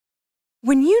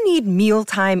When you need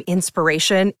mealtime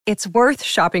inspiration, it's worth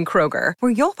shopping Kroger,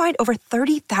 where you'll find over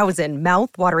 30,000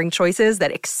 mouth-watering choices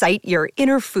that excite your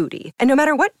inner foodie. And no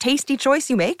matter what tasty choice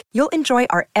you make, you'll enjoy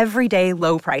our everyday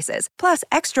low prices, plus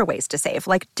extra ways to save,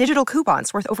 like digital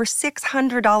coupons worth over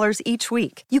 $600 each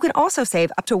week. You can also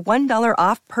save up to $1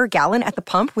 off per gallon at the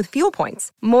pump with fuel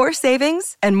points. More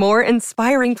savings and more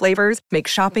inspiring flavors make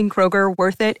shopping Kroger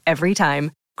worth it every time.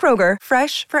 Kroger,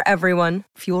 fresh for everyone.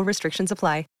 Fuel restrictions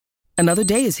apply. Another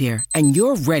day is here, and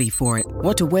you're ready for it.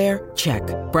 What to wear? Check.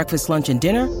 Breakfast, lunch, and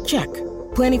dinner? Check.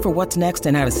 Planning for what's next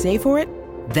and how to save for it?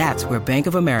 That's where Bank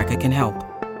of America can help.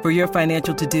 For your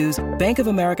financial to-dos, Bank of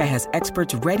America has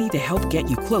experts ready to help get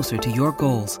you closer to your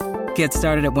goals. Get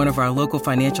started at one of our local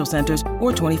financial centers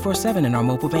or 24/7 in our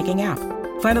mobile banking app.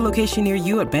 Find a location near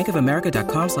you at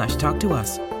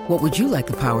bankofamerica.com/talktous. What would you like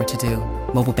the power to do?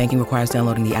 Mobile banking requires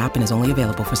downloading the app and is only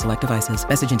available for select devices.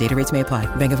 Message and data rates may apply.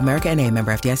 Bank of America N.A.,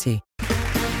 member FDIC.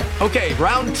 Okay,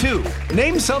 round two.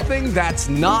 Name something that's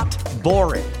not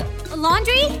boring. A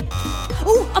laundry?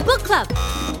 Ooh, a book club.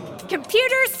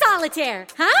 Computer solitaire,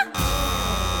 huh?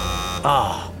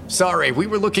 Ah, sorry, we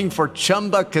were looking for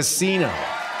Chumba Casino.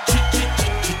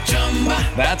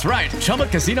 That's right,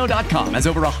 ChumbaCasino.com has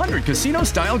over 100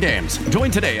 casino-style games.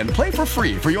 Join today and play for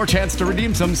free for your chance to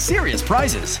redeem some serious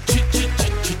prizes.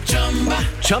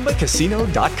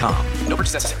 ChumbaCasino.com. No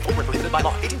purchase necessary. Void where prohibited by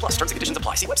law. 18 plus. Terms and conditions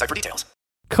apply. See website for details.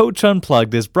 Coach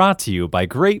Unplugged is brought to you by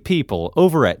great people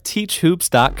over at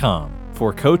TeachHoops.com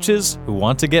for coaches who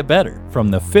want to get better. From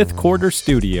the Fifth Quarter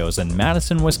Studios in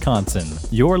Madison, Wisconsin,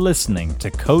 you're listening to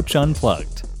Coach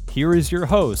Unplugged. Here is your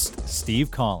host,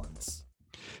 Steve Collins.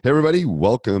 Hey, everybody.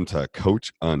 Welcome to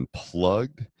Coach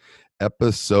Unplugged,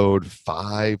 episode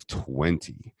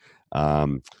 520.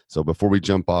 So before we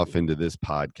jump off into this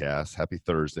podcast, happy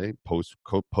Thursday, post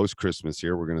Christmas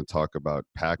here. We're going to talk about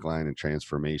pack line and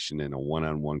transformation in a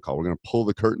one-on-one call. We're going to pull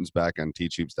the curtains back on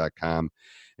teachhoops.com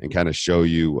and kind of show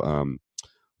you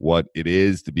what it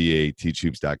is to be a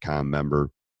teachhoops.com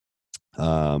member.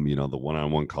 The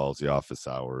one-on-one calls, the office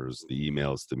hours, the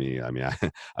emails to me. I mean,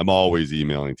 I'm always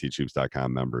emailing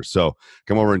teachhoops.com members. So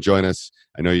come over and join us.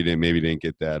 I know you didn't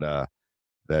get that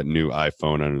new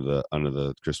iPhone under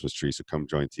the Christmas tree. So come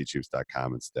join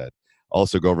teachhoops.com instead.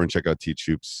 Also go over and check out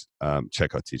Teachhoops.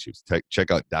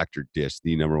 Check out Dr. Dish,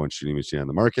 the number one shooting machine on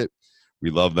the market.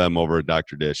 We love them over at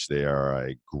Dr. Dish. They are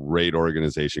a great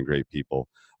organization, great people.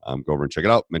 Go over and check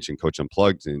it out. Mention Coach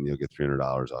Unplugged and you'll get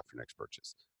 $300 off your next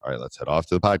purchase. All right, let's head off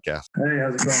to the podcast. Hey,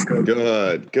 how's it going,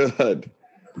 Coach? Good.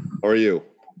 How are you?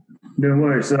 Doing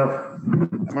well yourself?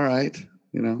 I'm all right.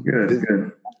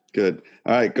 Good.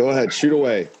 All right, go ahead. Shoot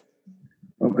away.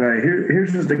 Okay,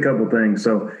 here's just a couple things.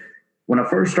 So when I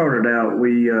first started out,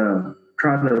 we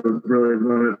tried to really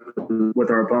limit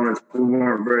with our opponents. We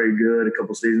weren't very good a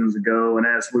couple seasons ago, and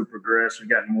as we progressed, we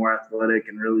got more athletic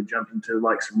and really jumped into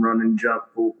like some run and jump,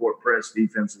 full court press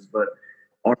defenses. But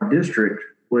our district,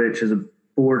 which is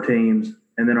 4 teams,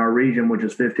 and then our region, which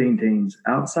is 15 teams,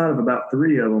 outside of about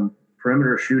 3 of them,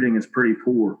 perimeter shooting is pretty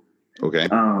poor. Okay.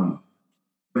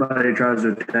 Everybody tries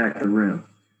to attack the rim.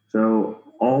 So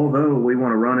although we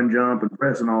want to run and jump and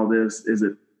press and all this, is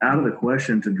it out of the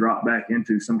question to drop back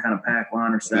into some kind of pack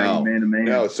line or sagging man-to-man?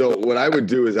 No. So what I would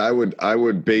do is I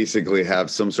would basically have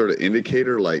some sort of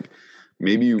indicator, like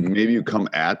maybe you come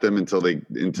at them until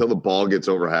the ball gets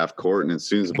over half court, and as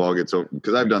soon as the ball gets over,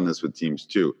 because I've done this with teams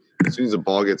too. As soon as the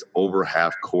ball gets over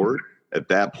half court, at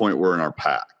that point we're in our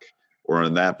pack, or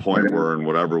at that point we're in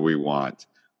whatever we want.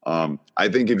 I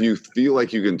think if you feel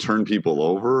like you can turn people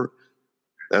over,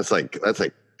 that's like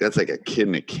a kid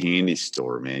in a candy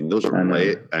store, man. Those are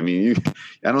late. I mean,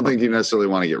 I don't think you necessarily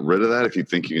want to get rid of that if you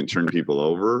think you can turn people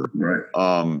over.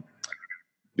 Right.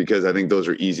 Because I think those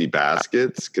are easy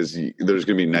baskets, because there's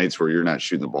going to be nights where you're not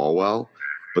shooting the ball well.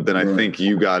 But then I think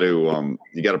you got to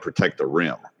protect the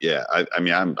rim. Yeah.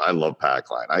 I love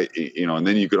pack line. And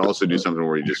then you could also do something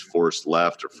where you just force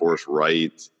left or force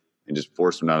right and just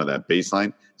force them down to that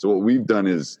baseline. So what we've done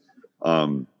is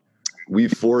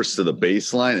we've forced to the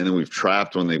baseline, and then we've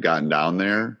trapped when they've gotten down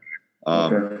there.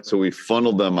 So we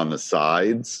funneled them on the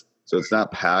sides. So it's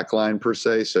not pack line per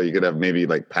se. So you could have maybe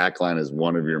like pack line as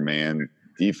one of your man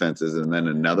defenses, and then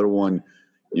another one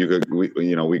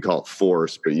we call it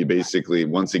force, but you basically,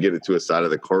 once you get it to a side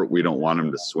of the court, we don't want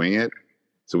them to swing it.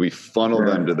 So we funnel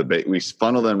them to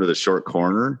the short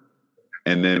corner.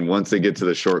 And then once they get to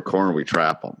the short corner, we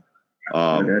trap them.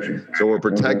 So we're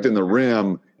protecting the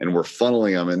rim and we're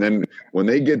funneling them. And then when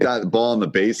they get that ball on the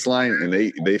baseline and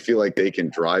they feel like they can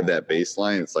drive that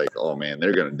baseline, it's like, oh man,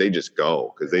 they just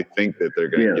go, because they think that they're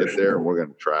going to get there and we're going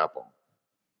to trap them.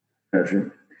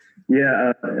 Gotcha.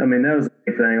 Yeah, I mean, that was the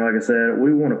big thing. Like I said,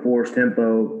 we want to force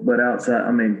tempo, but outside,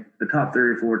 I mean, the top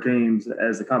 3 or 4 teams,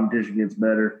 as the competition gets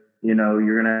better, you're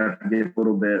going to have to get a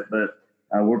little bit, but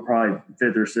we're probably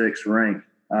 5th or 6th ranked.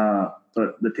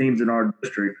 But the teams in our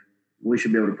district, we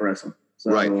should be able to press them.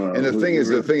 So, right. And the thing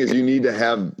is, you need to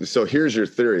have, so here's your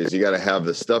theory is you got to have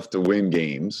the stuff to win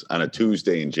games on a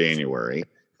Tuesday in January.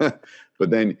 But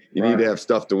then you need to have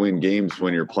stuff to win games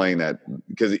when you're playing that,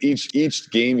 because each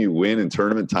game you win in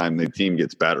tournament time, the team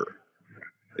gets better.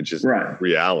 It's just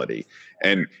reality.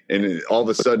 And all of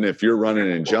a sudden, if you're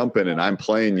running and jumping and I'm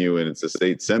playing you and it's the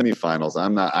state semifinals,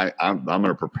 I'm going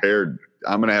to prepare.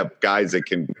 I'm going to have guys that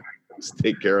can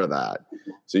take care of that.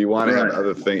 So you want to have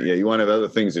other things. Yeah. You want to have other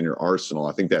things in your arsenal.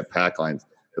 I think the pack line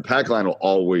will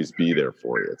always be there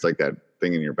for you. It's like that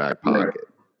thing in your back pocket. Right.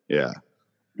 Yeah.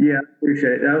 Yeah, I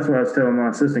appreciate it. That's what I was telling my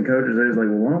assistant coaches. They was like,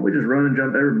 well, why don't we just run and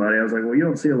jump everybody? I was like, well, you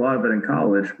don't see a lot of it in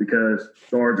college because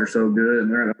guards are so good.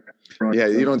 And they're yeah,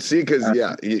 you don't see because,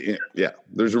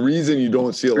 there's a reason you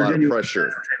don't see a lot of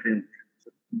pressure.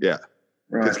 Yeah,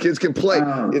 because kids can play.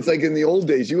 It's like in the old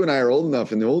days, you and I are old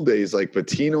enough. In the old days, like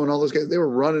Patino and all those guys, they were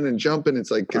running and jumping.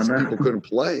 It's like because people couldn't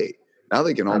play. Now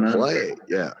they can all play.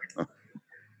 Yeah.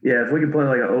 Yeah, if we could play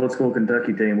like an old school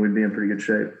Kentucky team, we'd be in pretty good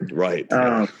shape. Right.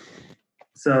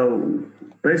 So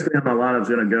basically how my lineup's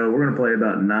going to go, we're going to play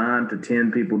about 9 to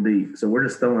 10 people deep. So we're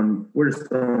just throwing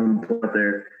out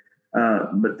there.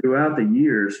 But throughout the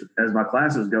years, as my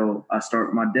classes go,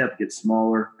 my depth gets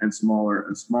smaller and smaller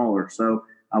and smaller. So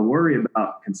I worry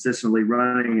about consistently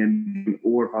running,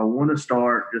 or if I want to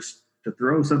start just to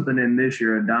throw something in this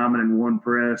year, a diamond in 1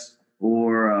 press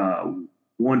or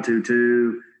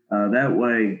 1-2-2. That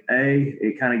way,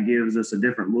 it kind of gives us a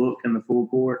different look in the full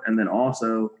court, and then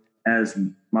also as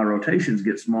my rotations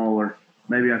get smaller,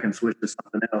 maybe I can switch to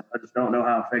something else. I just don't know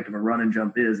how effective a run and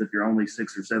jump is if you're only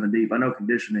 6 or 7 deep. I know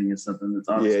conditioning is something that's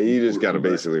obviously you just got to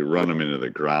basically run them into the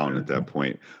ground at that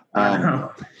point. Yeah,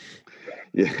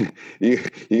 you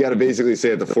got to basically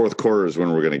say at the fourth quarter is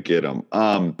when we're going to get them.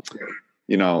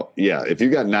 If you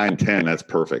got 9-10, that's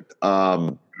perfect. I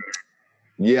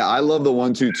love the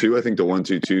 1-2-2. I think the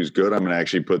 1-2-2 is good. I'm going to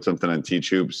actually put something on Teach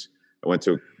Hoops. I went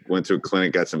to a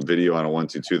clinic, got some video on a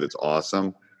 1-2-2 that's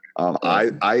awesome.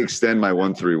 I extend my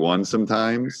 1-3-1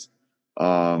 sometimes.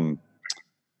 So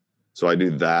I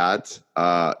do that.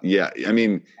 I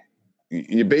mean,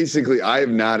 I have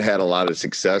not had a lot of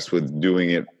success with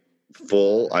doing it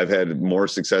full. I've had more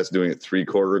success doing it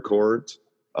 3/4 court.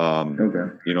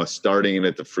 Starting it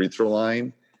at the free throw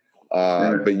line.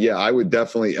 But yeah, I would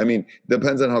definitely, I mean,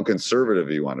 depends on how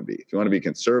conservative you want to be. If you want to be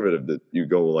conservative, that you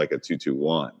go like a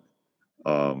 2-2-1.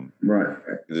 Right.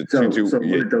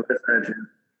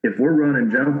 If we're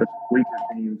running jumping weaker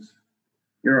teams,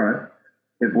 you're right.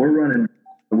 If we're running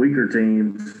weaker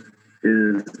teams,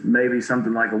 is maybe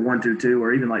something like a 1-2-2,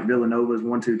 or even like Villanova's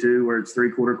 1-2-2, where it's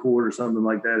 3/4 court or something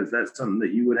like that. Is that something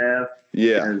that you would have?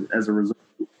 Yeah. As a result.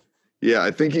 Yeah,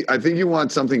 I think you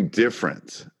want something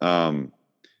different. And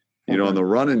the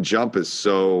run and jump is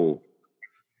so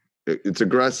it's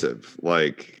aggressive.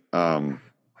 Like, I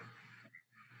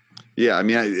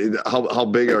mean, how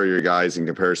big are your guys in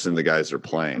comparison to the guys that are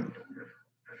playing?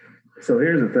 So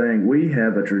here's the thing: we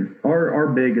have our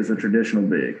big is a traditional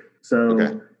big.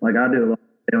 So like I do a lot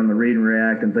on the read and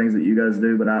react and things that you guys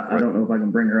do, but I don't know if I can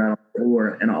bring her out on the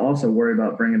floor. And I also worry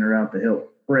about bringing her out to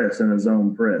help press in a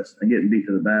zone press and getting beat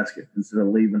to the basket instead of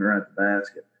leaving her at the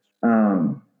basket.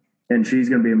 And she's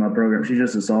going to be in my program. She's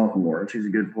just a sophomore. She's a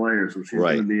good player, so she's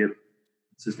going to be a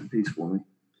consistent piece for me.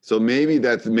 So maybe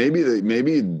get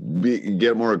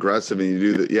more aggressive and you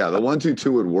do the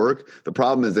 1-2-2 would work. The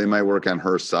problem is they might work on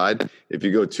her side. If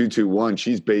you go 2-2-1,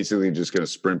 she's basically just going to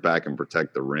sprint back and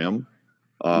protect the rim.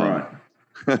 Right.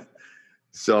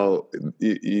 So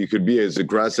you could be as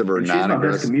aggressive or non-aggressive. She's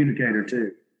my best communicator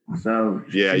too. So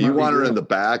you want her in the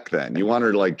back then. You want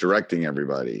her like directing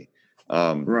everybody.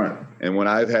 Right. And when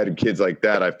I've had kids like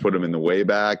that, I've put them in the way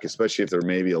back, especially if they're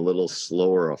maybe a little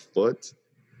slower a foot.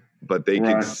 But they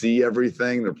can see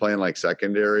everything. They're playing like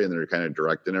secondary and they're kind of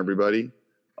directing everybody.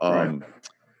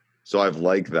 So I've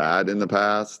liked that in the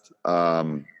past.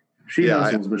 She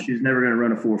hustles, but she's never going to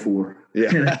run a 4-4.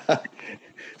 Yeah.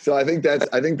 So I think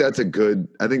that's a good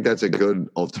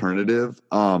alternative.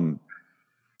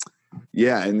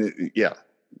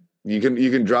 You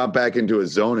can drop back into a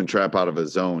zone and trap out of a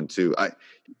zone too.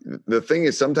 The thing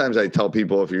is, sometimes I tell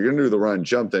people if you're going to do the run and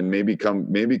jump, then maybe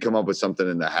come up with something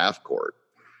in the half court.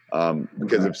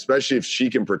 Because especially if she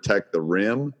can protect the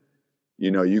rim,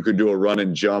 you could do a run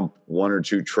and jump 1 or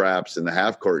 2 traps in the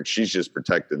half court. She's just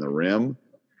protecting the rim.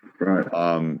 Right.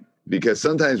 because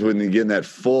sometimes when you get in that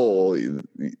full,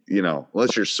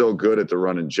 unless you're so good at the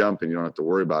run and jump and you don't have to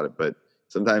worry about it, but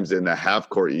sometimes in the half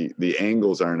court, the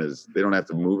angles they don't have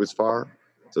to move as far.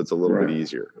 So it's a little bit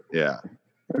easier. Yeah.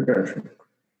 Okay.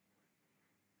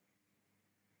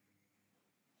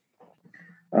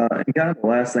 And kind of the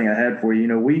last thing I had for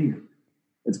you,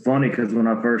 it's funny because when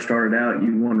I first started out,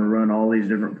 you want to run all these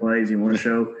different plays. You want to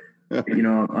show,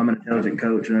 I'm an intelligent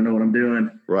coach and I know what I'm doing.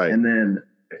 Right. And then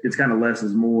it's kind of less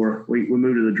is more. We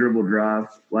moved to the dribble drive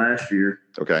last year.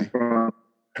 Okay.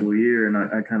 Year, and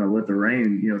I kind of let the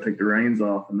rein, take the reins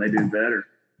off, and they do better.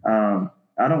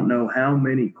 I don't know how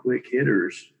many quick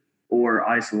hitters or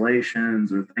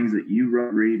isolations or things that you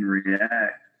read and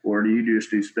react, or do you just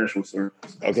do special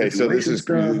circles? Okay, so this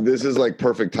is like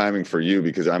perfect timing for you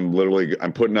because I'm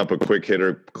putting up a quick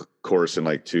hitter course in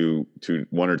like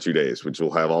 1 or 2 days, which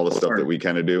will have all the stuff that we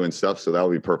kind of do and stuff. So that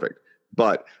will be perfect.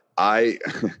 But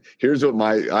here's what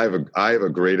I have a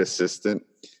great assistant.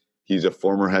 He's a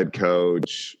former head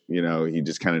coach. He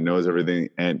just kind of knows everything,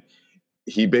 and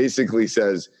he basically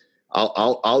says,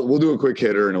 we'll do a quick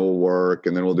hitter and it will work,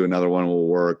 and then we'll do another one, will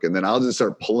work, and then I'll just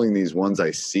start pulling these ones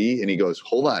I see." And he goes,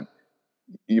 "Hold on,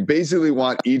 you basically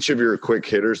want each of your quick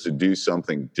hitters to do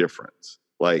something different,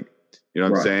 like what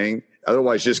I'm saying.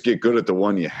 Otherwise, just get good at the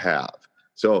one you have.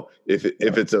 So if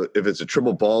it's a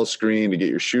triple ball screen to get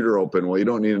your shooter open, well, you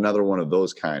don't need another one of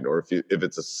those kind. Or if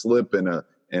it's a slip in a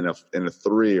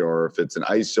three, or if it's an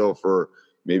ISO for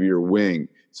maybe your wing."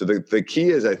 So the key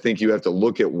is, I think you have to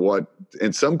look at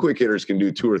and some quick hitters can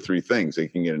do 2 or 3 things. They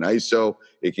can get an ISO,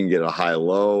 it can get a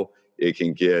high-low, it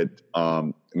can get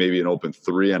maybe an open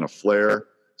 3 on a flare.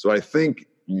 So I think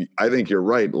you're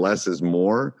right, less is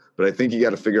more, but I think you got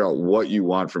to figure out what you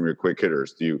want from your quick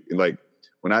hitters. Do you, like,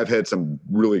 when I've had some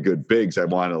really good bigs, I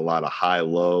wanted a lot of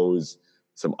high-lows,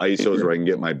 some ISOs where I can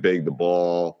get my big the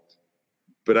ball.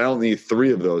 But I don't need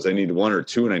 3 of those. I need 1 or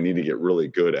 2, and I need to get really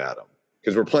good at them.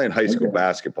 Because we're playing high school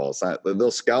basketball. It's not, they'll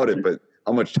scout it, but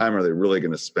how much time are they really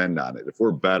going to spend on it? If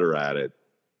we're better at it,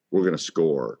 we're going to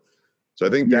score. So I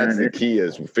think that's the key,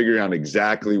 is figuring out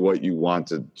exactly what you want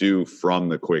to do from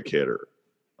the quick hitter.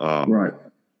 Right.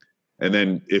 And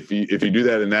then if you do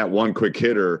that in that one quick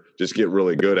hitter, just get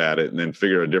really good at it, and then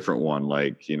figure a different one,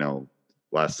 like,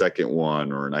 last second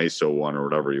one or an ISO one or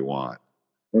whatever you want.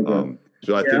 Okay.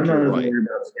 So I think you're right.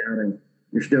 About scouting.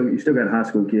 You still got high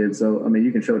school kids, so I mean,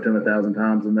 you can show it to them 1,000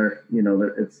 times, and they're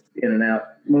it's in and out.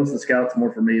 Most of the scouts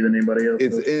more for me than anybody else.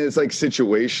 It's like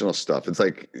situational stuff. It's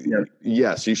like,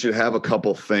 yes, you should have a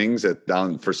couple things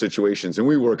down for situations, and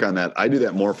we work on that. I do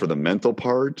that more for the mental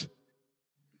part.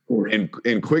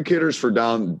 And quick hitters for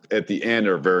down at the end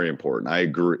are very important. I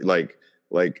agree.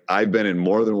 Like I've been in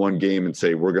more than one game and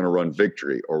say, we're going to run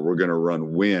victory or we're going to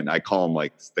run win. I call them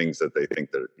like things that they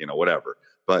think that, whatever,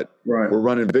 but we're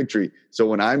running victory. So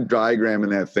when I'm diagramming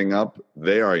that thing up,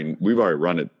 we've already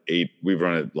run it we've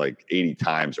run it like 80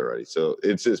 times already. So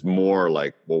it's just more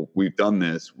like, well, we've done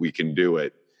this, we can do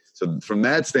it. So from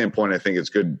that standpoint, I think it's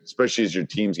good, especially as your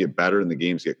teams get better and the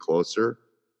games get closer.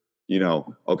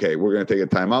 Okay, we're going to take a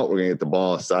timeout. We're going to get the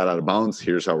ball side out of bounds.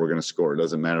 Here's how we're going to score. It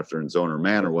doesn't matter if they're in zone or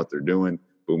man or what they're doing.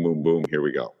 Boom, boom, boom. Here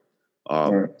we go.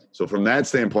 So from that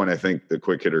standpoint, I think the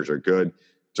quick hitters are good.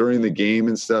 During the game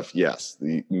and stuff, yes.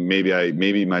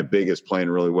 Maybe my big is playing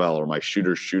really well or my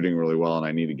shooter's shooting really well and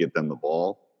I need to get them the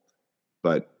ball.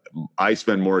 But I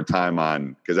spend more time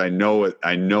on, because I know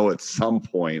at some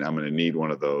point I'm going to need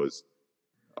one of those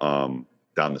down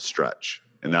the stretch.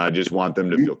 And I just want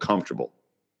them to feel comfortable.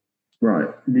 Right.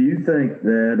 Do you think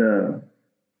that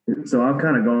so I've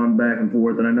kind of gone back and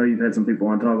forth, and I know you've had some people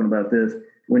on talking about this.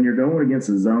 When you're going against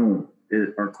a zone,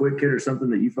 are quick hitters something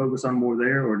that you focus on more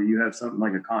there, or do you have something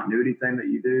like a continuity thing that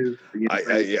you do?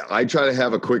 I try to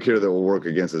have a quick hitter that will work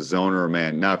against a zone or a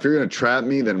man. Now, if you're going to trap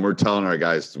me, then we're telling our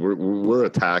guys we're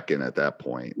attacking at that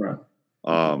point. Right.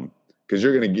 Because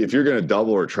if you're gonna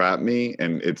double or trap me,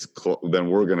 and then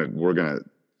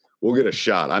we'll get a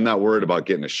shot. I'm not worried about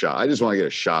getting a shot. I just want to get a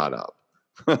shot up.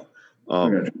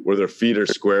 Where their feet are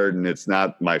squared and it's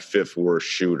not my 5th worst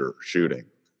shooting,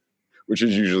 which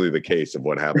is usually the case of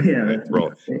what happens when they throw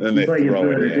it. And then they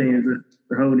throw it in.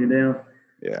 They're holding you down.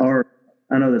 Yeah. Or,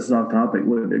 I know this is off topic.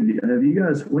 When do you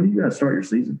guys start your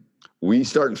season? We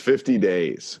start in 50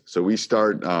 days. So we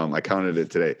start, I counted it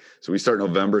today. So we start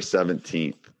November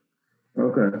 17th.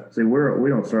 Okay. See, we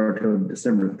don't start until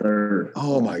December 3rd.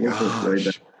 Oh my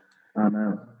gosh. I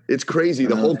know. It's crazy.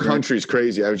 The whole country's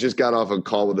crazy. I just got off a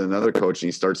call with another coach, and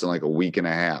he starts in like a week and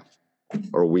a half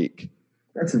or a week.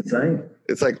 That's insane.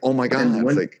 It's like, oh my God.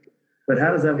 When But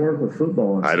how does that work with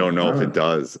football? I don't know if it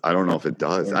does.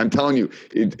 I'm telling you,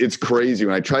 it's crazy.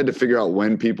 When I tried to figure out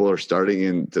when people are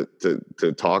starting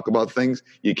to talk about things,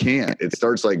 you can't. It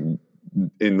starts like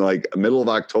in like middle of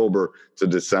October to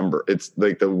December. It's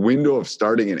like the window of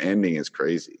starting and ending is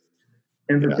crazy.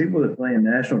 And for people that play in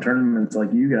national tournaments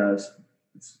like you guys,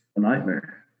 it's a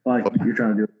nightmare. Like you're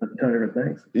trying to do a ton of different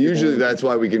things. Usually that's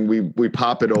why we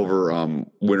pop it over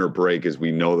winter break, as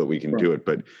we know that we can do it.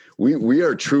 But we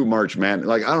are true March Madness.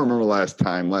 Like I don't remember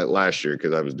last year,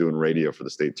 because I was doing radio for the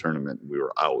state tournament and we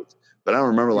were out. But I don't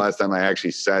remember last time I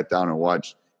actually sat down and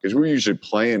watched, because we're usually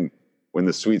playing when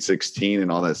the Sweet 16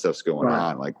 and all that stuff's going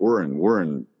on. Like we're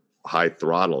in high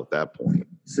throttle at that point.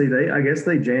 See, I guess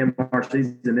they jam our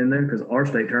season in there because our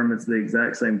state tournament's the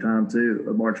exact same time too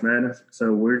of March Madness.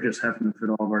 So we're just having to fit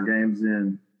all of our games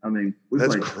in. I mean,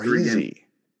 that's crazy.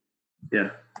 Yeah.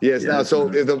 Yes. Now, so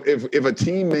if a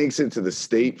team makes it to the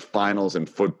state finals in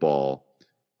football,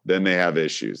 then they have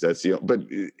issues. But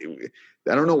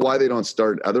I don't know why they don't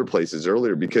start other places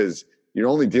earlier, because you're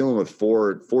only dealing with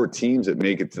four teams that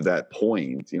make it to that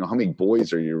point. You know, how many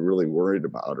boys are you really worried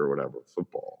about or whatever?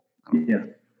 Football. Yeah.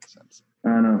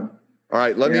 I know. All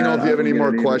right. Let me know if you have any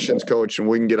more questions, Coach, and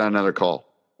we can get on another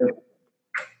call.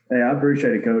 Hey, I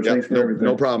appreciate it, Coach. Thanks for everything.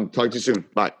 No problem. Talk to you soon.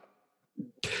 Bye.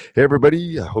 Hey,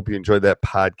 everybody. I hope you enjoyed that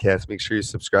podcast. Make sure you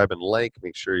subscribe and like.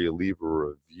 Make sure you leave a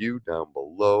review down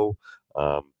below.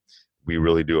 We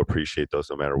really do appreciate those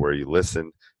no matter where you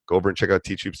listen. Go over and check out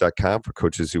teachhoops.com for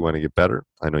coaches who want to get better.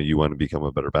 I know you want to become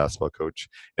a better basketball coach.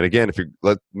 And again, if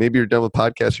maybe you're done with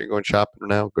podcasts, you're going shopping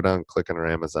now, go down and click on our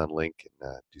Amazon link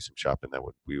and do some shopping.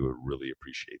 We would really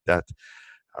appreciate that.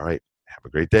 All right. Have a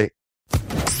great day.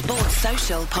 Sports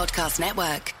Social Podcast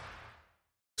Network.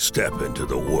 Step into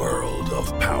the world of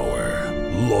power,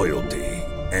 loyalty,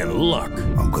 and luck.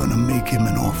 I'm going to make him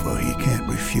an offer he can't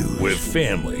refuse. With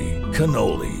family,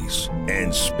 cannolis,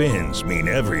 and spins mean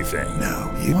everything.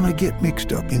 Now, you want to get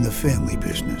mixed up in the family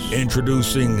business.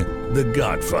 Introducing The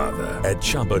Godfather at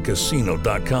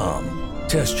ChumbaCasino.com.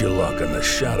 Test your luck in the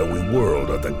shadowy world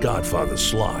of The Godfather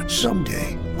slot.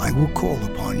 Someday, I will call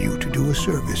upon you to do a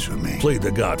service for me. Play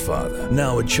The Godfather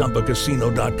now at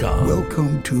ChumbaCasino.com.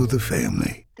 Welcome to the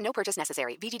family. No purchase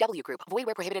necessary. VGW Group. Void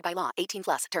where prohibited by law.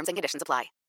 18+. Terms and conditions apply.